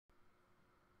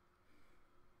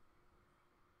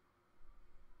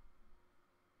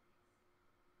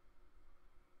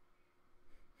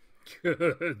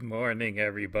Good morning,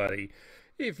 everybody.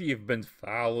 If you've been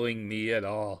following me at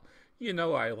all, you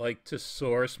know I like to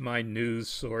source my news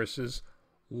sources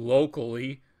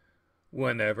locally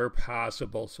whenever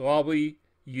possible. So I'll be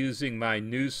using my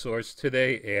news source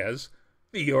today as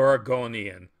the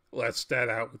Oregonian. Let's start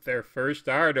out with their first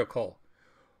article.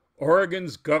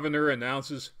 Oregon's governor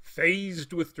announces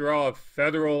phased withdrawal of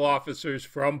federal officers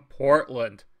from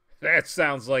Portland. That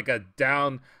sounds like a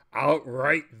down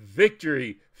outright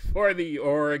victory for the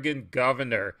Oregon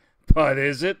governor. But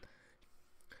is it?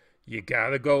 You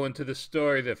gotta go into the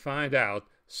story to find out,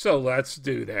 so let's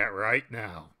do that right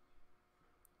now.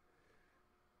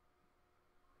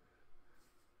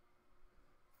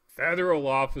 Federal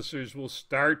officers will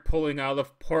start pulling out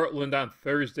of Portland on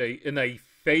Thursday in a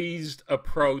phased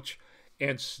approach,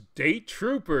 and state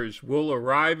troopers will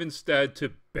arrive instead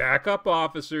to back up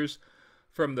officers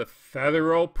from the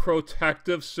Federal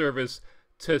Protective Service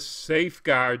to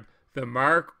safeguard the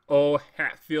Mark O.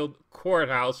 Hatfield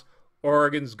Courthouse,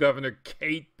 Oregon's Governor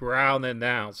Kate Brown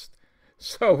announced.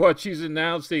 So what she's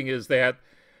announcing is that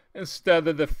instead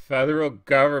of the federal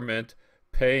government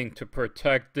paying to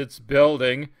protect its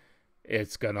building,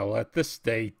 it's going to let the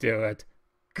state do it.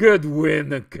 Good win,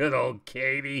 the good old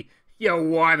Katy. You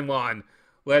won one.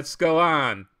 Let's go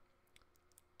on.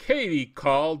 Katy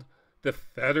called the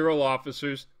federal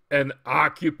officers an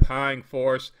occupying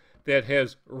force that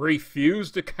has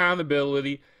refused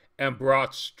accountability and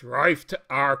brought strife to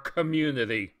our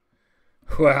community.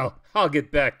 Well, I'll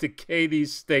get back to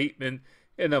Katy's statement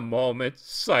in a moment,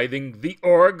 citing the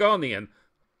Oregonian.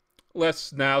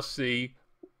 Let's now see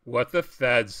what the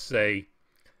feds say.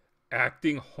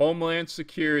 Acting Homeland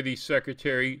Security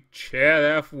Secretary Chad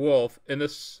F. Wolf, in a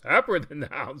separate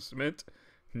announcement,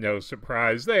 no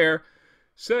surprise there,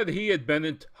 said he had been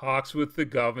in talks with the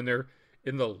governor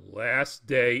in the last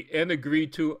day and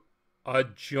agreed to a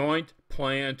joint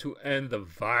plan to end the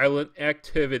violent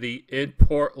activity in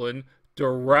Portland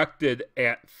directed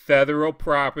at federal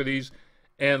properties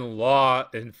and law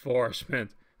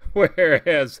enforcement.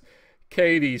 Whereas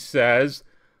Katy says,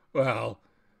 well,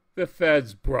 the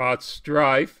feds brought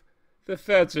strife. The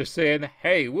feds are saying,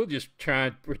 hey, we'll just try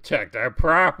and protect our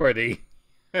property.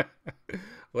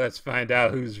 Let's find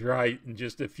out who's right in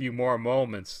just a few more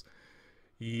moments.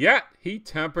 Yet, he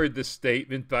tempered the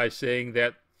statement by saying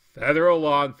that federal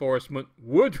law enforcement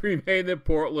would remain in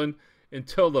Portland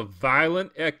until the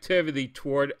violent activity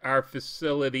toward our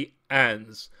facility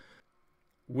ends.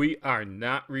 We are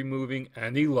not removing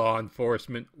any law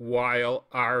enforcement while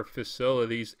our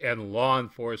facilities and law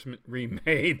enforcement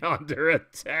remain under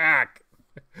attack.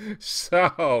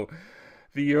 So,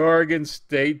 the Oregon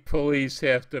State Police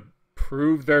have to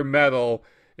prove their mettle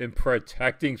in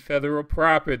protecting federal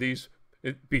properties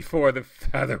before the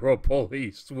federal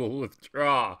police will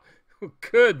withdraw.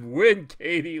 Good win,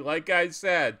 Katy, like I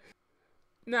said.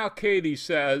 Now, Katy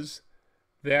says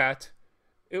that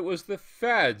it was the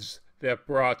feds that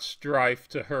brought strife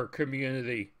to her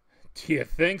community. Do you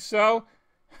think so?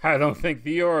 I don't think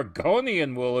the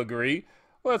Oregonian will agree.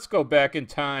 Let's go back in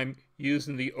time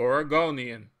using the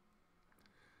Oregonian.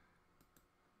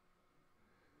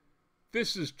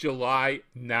 This is July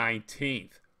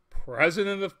 19th.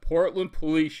 President of Portland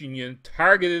Police Union,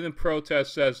 targeted in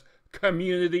protest, says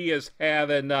community has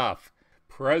had enough.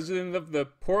 President of the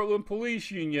Portland Police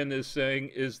Union is saying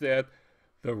is that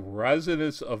the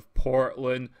residents of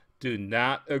Portland do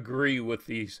not agree with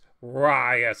these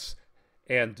riots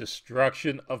and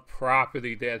destruction of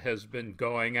property that has been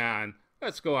going on.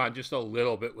 Let's go on just a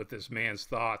little bit with this man's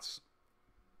thoughts.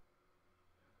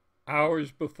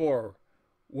 Hours before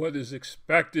what is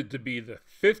expected to be the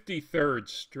 53rd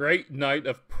straight night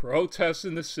of protests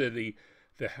in the city,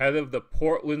 the head of the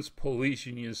Portland's police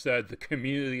union said the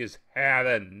community has had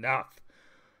enough.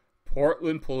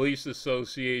 Portland Police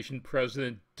Association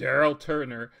President Daryl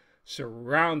Turner,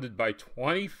 surrounded by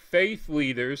 20 faith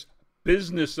leaders,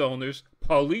 business owners,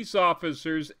 police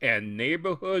officers, and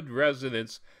neighborhood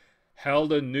residents,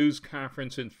 held a news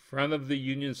conference in front of the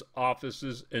union's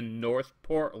offices in North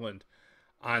Portland.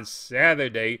 On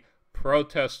Saturday,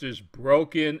 protesters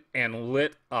broke in and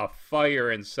lit a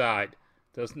fire inside.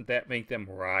 Doesn't that make them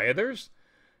rioters?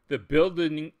 The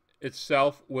building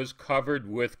itself was covered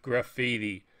with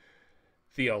graffiti.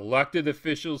 The elected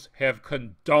officials have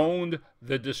condoned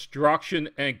the destruction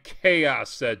and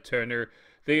chaos, said Turner.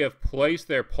 They have placed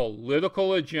their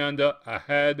political agenda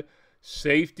ahead,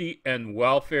 safety and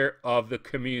welfare of the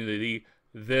community.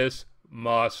 This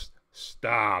must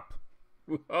stop.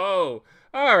 Whoa.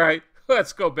 All right,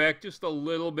 let's go back just a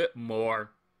little bit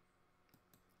more.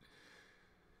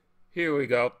 Here we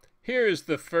go. Here is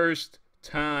the first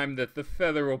time that the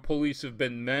federal police have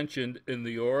been mentioned in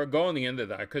the Oregonian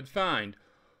that I could find.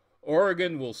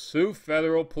 Oregon will sue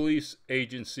federal police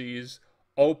agencies,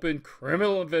 open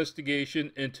criminal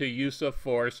investigation into use of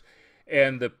force,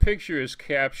 and the picture is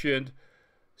captioned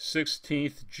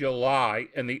 16th July,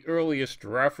 and the earliest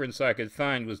reference I could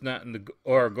find was not in the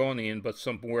Oregonian, but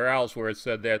somewhere else where it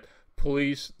said that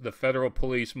the federal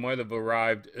police might have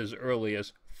arrived as early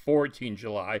as 14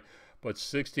 July, but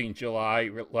 16 July,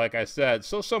 like I said,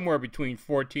 so somewhere between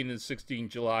 14 and 16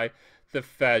 July, the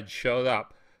Fed showed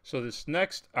up. So this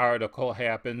next article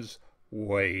happens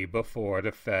way before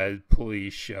the Fed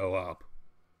police show up.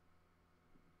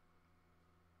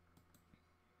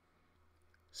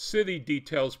 City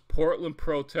details Portland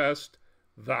protest,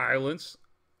 violence,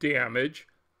 damage,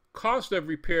 cost of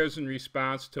repairs in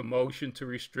response to motion to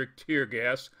restrict tear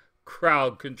gas,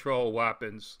 crowd control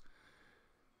weapons.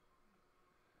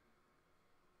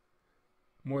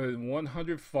 More than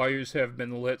 100 fires have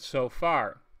been lit so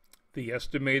far. The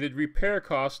estimated repair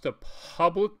cost of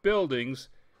public buildings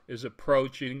is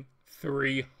approaching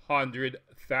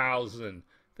 $300,000.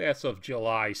 That's of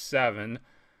July 7,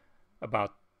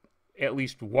 about at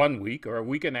least 1 week or a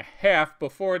week and a half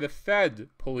before the Fed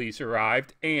police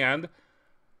arrived, and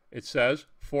it says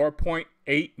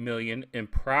 $4.8 million in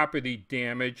property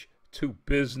damage to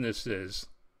businesses.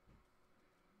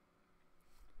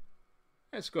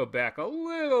 Let's go back a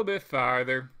little bit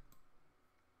farther.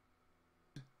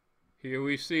 Here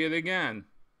we see it again.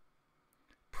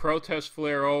 Protest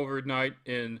flare overnight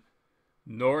in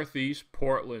northeast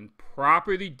Portland.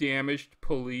 Property damaged,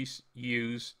 police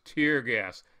use tear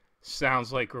gas.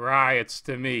 Sounds like riots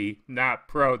to me, not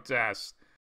protests.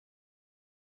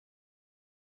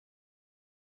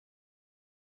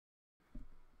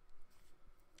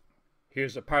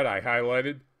 Here's the part I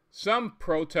highlighted. Some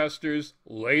protesters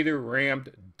later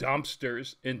rammed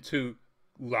dumpsters into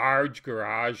large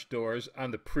garage doors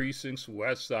on the precinct's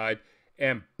west side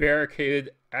and barricaded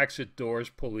exit doors,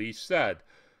 police said.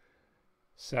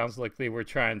 Sounds like they were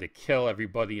trying to kill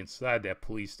everybody inside that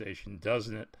police station,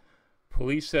 doesn't it?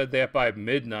 Police said that by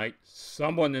midnight,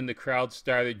 someone in the crowd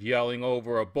started yelling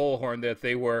over a bullhorn that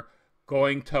they were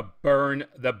going to burn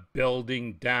the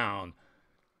building down.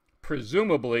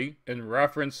 Presumably in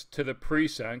reference to the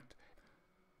precinct.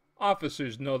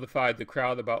 Officers notified the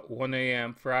crowd about 1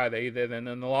 a.m. Friday that an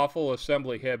unlawful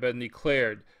assembly had been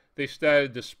declared. They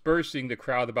started dispersing the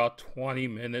crowd about 20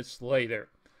 minutes later.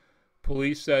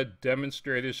 Police said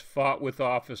demonstrators fought with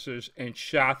officers and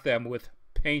shot them with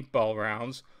paintball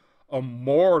rounds. A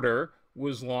mortar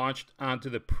was launched onto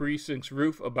the precinct's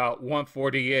roof about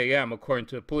 1:40 a.m., according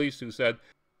to the police, who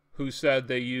said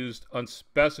they used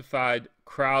unspecified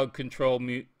crowd control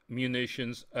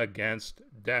munitions against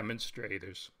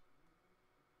demonstrators.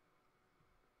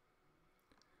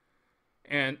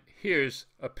 And here's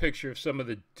a picture of some of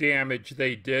the damage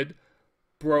they did.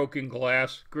 Broken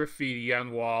glass, graffiti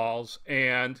on walls,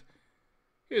 and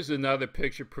here's another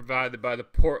picture provided by the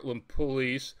Portland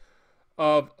police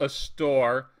of a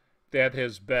store that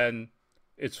has been,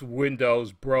 its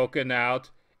windows broken out,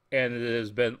 and it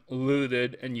has been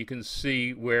looted, and you can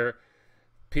see where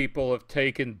people have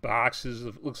taken boxes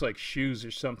of, looks like shoes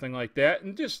or something like that,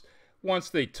 and just once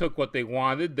they took what they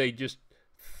wanted, they just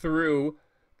threw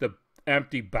the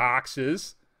empty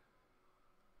boxes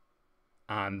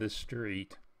on the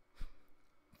street.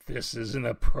 This isn't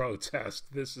a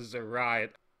protest, this is a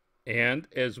riot. And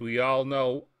as we all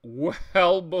know,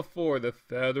 well before the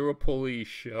federal police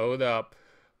showed up,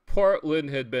 Portland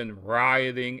had been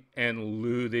rioting and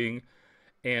looting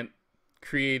and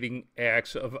creating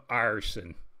acts of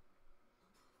arson.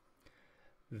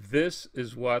 This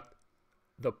is what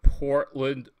the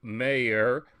Portland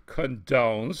mayor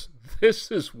condones.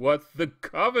 This is what the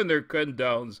governor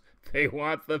condones. They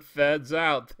want the feds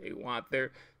out. They want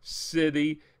their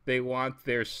city, they want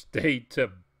their state to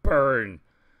burn.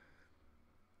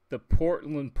 The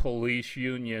Portland Police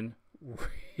Union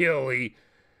really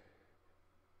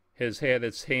has had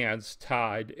its hands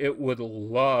tied. It would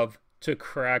love to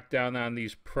crack down on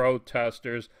these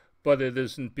protesters, but it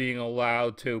isn't being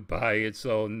allowed to by its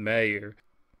own mayor.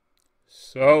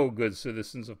 So, good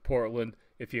citizens of Portland,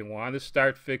 if you want to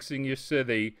start fixing your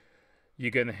city,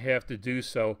 you're going to have to do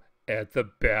so at the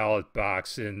ballot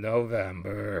box in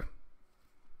November.